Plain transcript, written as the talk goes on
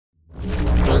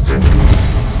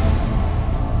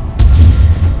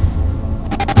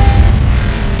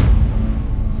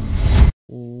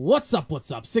What's up?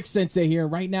 What's up? Sik Sensei here.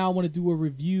 Right now, I want to do a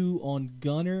review on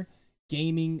Gunnar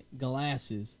Gaming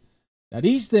glasses. Now,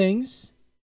 these things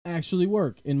actually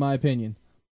work, in my opinion.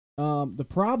 The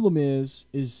problem is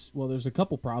well, there's a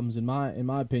couple problems in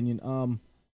my opinion.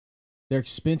 They're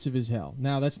expensive as hell.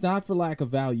 Now, that's not for lack of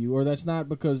value, or that's not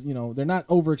because they're not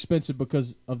over expensive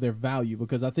because of their value.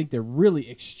 Because I think they're really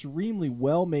extremely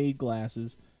well made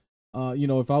glasses.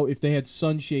 If they had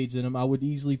sunshades in them, I would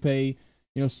easily pay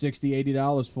 $60,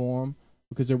 $80 for them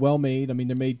because they're well made. I mean,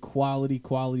 they're made quality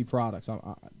products.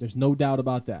 There's no doubt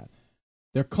about that.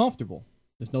 They're comfortable.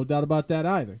 There's no doubt about that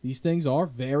either. These things are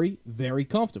very, very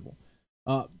comfortable.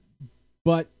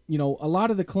 But a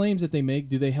lot of the claims that they make,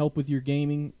 do they help with your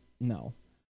gaming? No.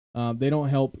 They don't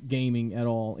help gaming at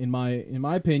all, in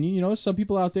my opinion. Some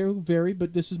people out there who vary,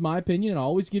 but this is my opinion, and I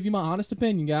always give you my honest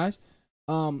opinion, guys.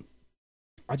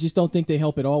 I just don't think they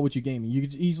help at all with your gaming. You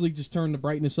could easily just turn the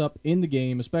brightness up in the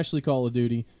game, especially Call of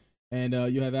Duty, and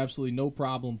you have absolutely no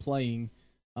problem playing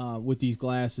with these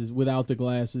glasses. Without the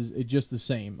glasses, it's just the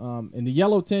same. And the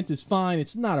yellow tint is fine.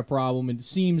 It's not a problem. It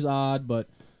seems odd, but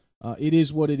it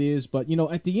is what it is. But,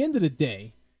 at the end of the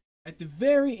day, at the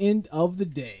very end of the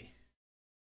day,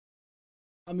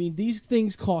 I mean, these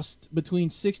things cost between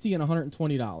 $60 and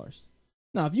 $120.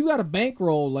 Now, if you got a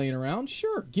bankroll laying around,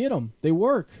 sure, get them. They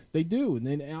work. They do. And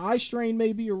then eye strain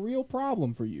may be a real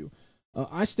problem for you.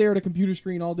 I stare at a computer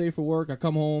screen all day for work. I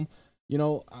come home,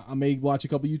 I may watch a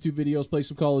couple YouTube videos, play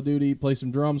some Call of Duty, play some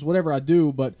drums, whatever I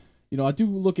do. But, I do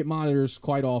look at monitors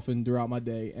quite often throughout my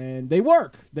day. And they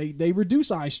work. They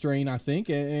reduce eye strain, I think.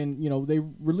 And they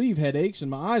relieve headaches.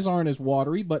 And my eyes aren't as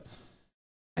watery. But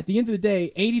at the end of the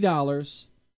day, $80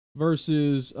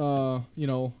 versus,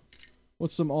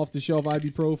 what's some off-the-shelf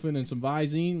ibuprofen and some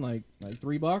Visine, like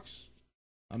 $3?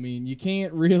 I mean, you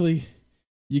can't really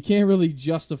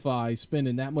justify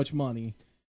spending that much money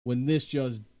when this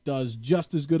just does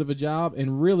just as good of a job.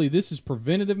 And really, this is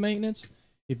preventative maintenance.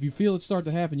 If you feel it start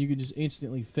to happen, you can just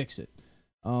instantly fix it.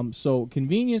 So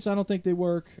convenience, I don't think they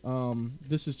work.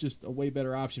 This is just a way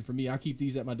better option for me. I keep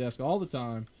these at my desk all the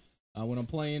time. When I'm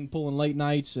pulling late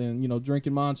nights and,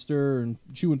 drinking Monster and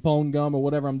chewing Pone gum or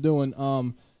whatever I'm doing,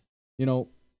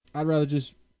 I'd rather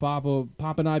just pop an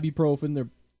ibuprofen. They're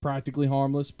practically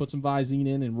harmless. Put some Visine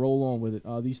in and roll on with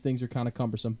it. These things are kind of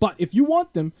cumbersome. But if you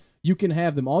want them, you can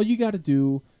have them. All you got to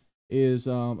do is,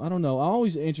 I don't know. I'm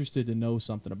always interested to know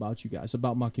something about you guys,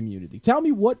 about my community. Tell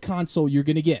me what console you're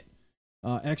going to get.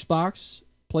 Xbox,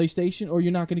 PlayStation, or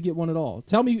you're not going to get one at all.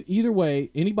 Tell me either way.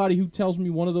 Anybody who tells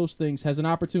me one of those things has an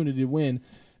opportunity to win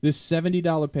this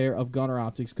 $70 pair of Gunnar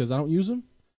optics because I don't use them.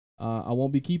 I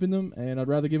won't be keeping them, and I'd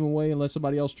rather give them away and let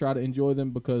somebody else try to enjoy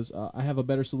them because I have a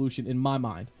better solution in my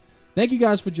mind. Thank you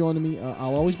guys for joining me.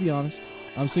 I'll always be honest.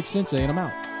 I'm Sik Sensei, and I'm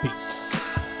out. Peace.